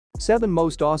7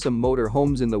 Most Awesome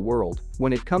Motorhomes in the World.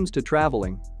 When it comes to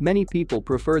traveling, many people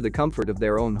prefer the comfort of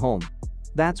their own home.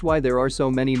 That's why there are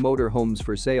so many motorhomes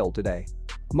for sale today.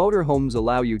 Motorhomes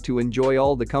allow you to enjoy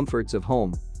all the comforts of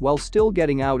home while still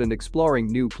getting out and exploring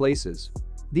new places.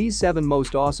 These 7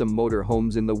 most awesome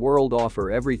motorhomes in the world offer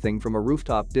everything from a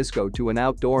rooftop disco to an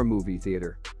outdoor movie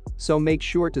theater. So make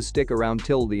sure to stick around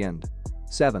till the end.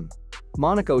 7.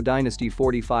 Monaco Dynasty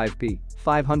 45p,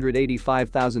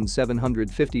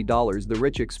 $585,750. The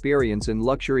rich experience in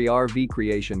luxury RV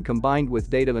creation combined with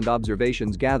data and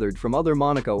observations gathered from other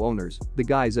Monaco owners, the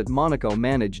guys at Monaco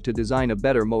managed to design a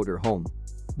better motor home.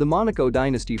 The Monaco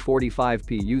Dynasty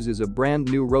 45p uses a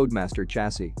brand new Roadmaster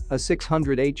chassis, a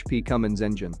 600 HP Cummins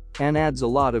engine, and adds a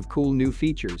lot of cool new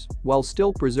features while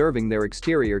still preserving their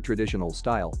exterior traditional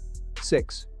style.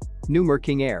 6.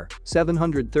 𝐥𝐢𝐤𝐞,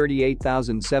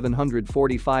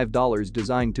 $738,745.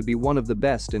 Designed to be one of the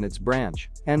best in its branch,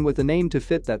 and with a name to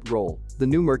fit that role, the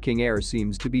𝐥𝐢𝐤𝐞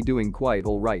seems to be doing quite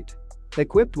alright.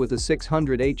 Equipped with a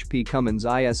 600 HP Cummins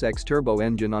ISX turbo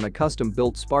engine on a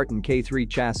custom-built Spartan K3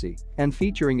 chassis and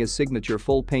featuring a signature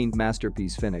full-paint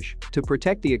masterpiece finish to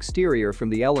protect the exterior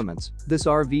from the elements, this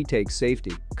RV takes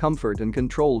safety, comfort and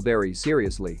control very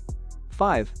seriously.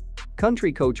 5.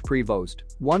 Country Coach Prevost,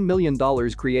 $1 million.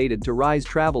 Created to rise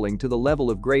traveling to the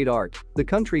level of great art, the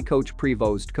Country Coach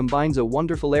Prevost combines a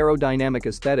wonderful aerodynamic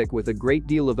aesthetic with a great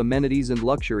deal of amenities and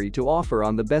luxury to offer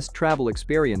on the best travel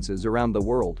experiences around the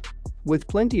world. With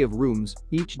plenty of rooms,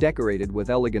 each decorated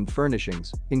with elegant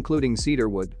furnishings, including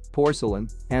cedarwood, porcelain,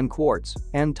 and quartz,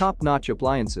 and top-notch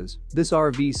appliances, this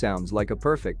RV sounds like a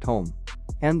perfect home.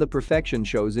 And the perfection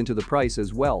shows into the price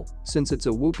as well, since it's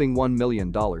a whopping $1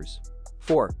 million.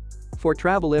 4. For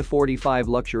Travel F45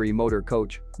 Luxury Motor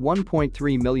Coach,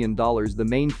 $1.3 million. The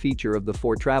main feature of the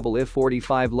For Travel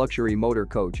F45 Luxury Motor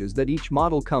Coach is that each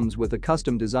model comes with a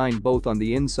custom design both on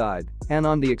the inside and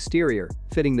on the exterior,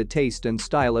 fitting the taste and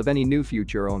style of any new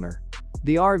future owner.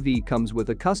 The RV comes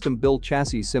with a custom-built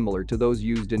chassis similar to those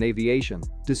used in aviation,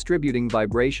 distributing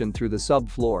vibration through the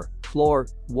subfloor, floor,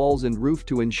 walls and roof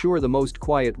to ensure the most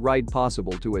quiet ride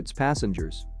possible to its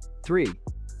passengers. 3.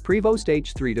 Prevost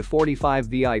H3-45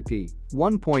 VIP,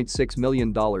 $1.6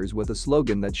 million. With a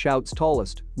slogan that shouts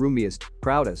tallest, roomiest,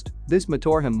 proudest, this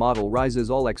motorhome model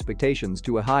rises all expectations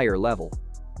to a higher level.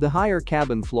 The higher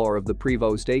cabin floor of the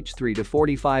Prevost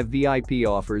H3-45 VIP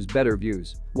offers better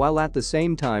views, while at the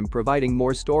same time providing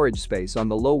more storage space on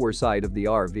the lower side of the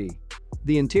RV.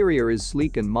 The interior is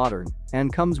sleek and modern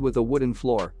and comes with a wooden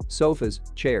floor, sofas,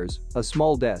 chairs, a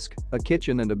small desk, a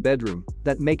kitchen and a bedroom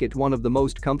that make it one of the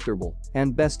most comfortable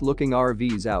and best-looking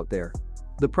RVs out there.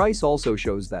 The price also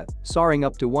shows that, soaring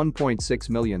up to $1.6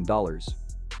 million.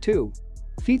 2.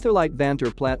 Fietherlite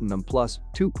Vanter Platinum Plus,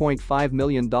 $2.5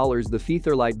 million. The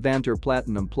Fietherlite Vanter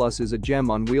Platinum Plus is a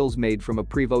gem on wheels made from a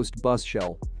Prevost bus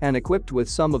shell and equipped with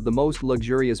some of the most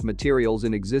luxurious materials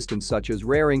in existence such as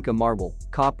rare Inca marble,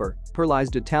 copper,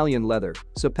 pearlized Italian leather,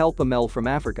 Sapelpa Mel from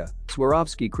Africa,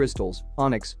 Swarovski crystals,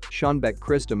 onyx, Schonbeck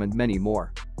Christum and many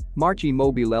more. Marchi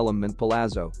Mobile Element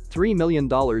Palazzo, $3 million.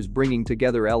 Bringing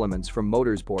together elements from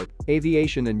motorsport,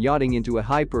 aviation and yachting into a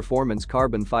high-performance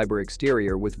carbon fiber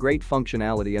exterior with great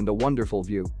functionality and a wonderful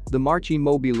view, the Marchi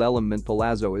Mobile Element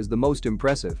Palazzo is the most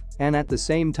impressive and at the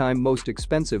same time most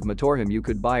expensive motorhome you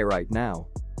could buy right now.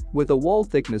 With a wall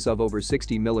thickness of over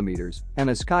 60 mm and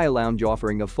a sky lounge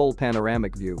offering a full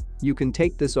panoramic view, you can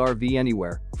take this RV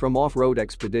anywhere, from off-road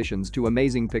expeditions to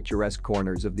amazing picturesque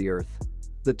corners of the earth.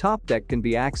 The top deck can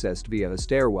be accessed via a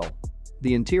stairwell.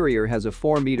 The interior has a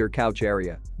 4-meter couch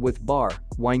area with bar,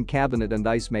 wine cabinet and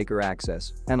ice maker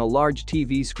access, and a large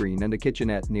TV screen and a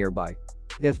kitchenette nearby.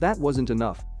 If that wasn't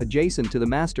enough, adjacent to the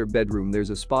master bedroom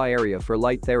there's a spa area for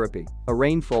light therapy, a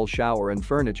rainfall shower and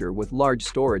furniture with large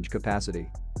storage capacity.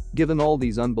 Given all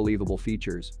these unbelievable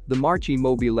features, the Marchi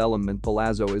Mobile Element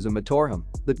Palazzo is a motorhome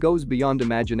that goes beyond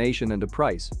imagination and a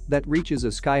price that reaches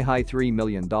a sky-high $3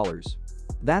 million.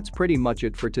 That's pretty much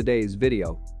it for today's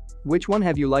video. Which one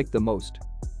have you liked the most?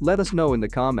 Let us know in the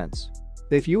comments.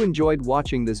 If you enjoyed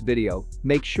watching this video,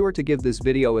 make sure to give this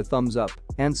video a thumbs up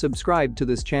and subscribe to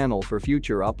this channel for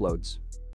future uploads.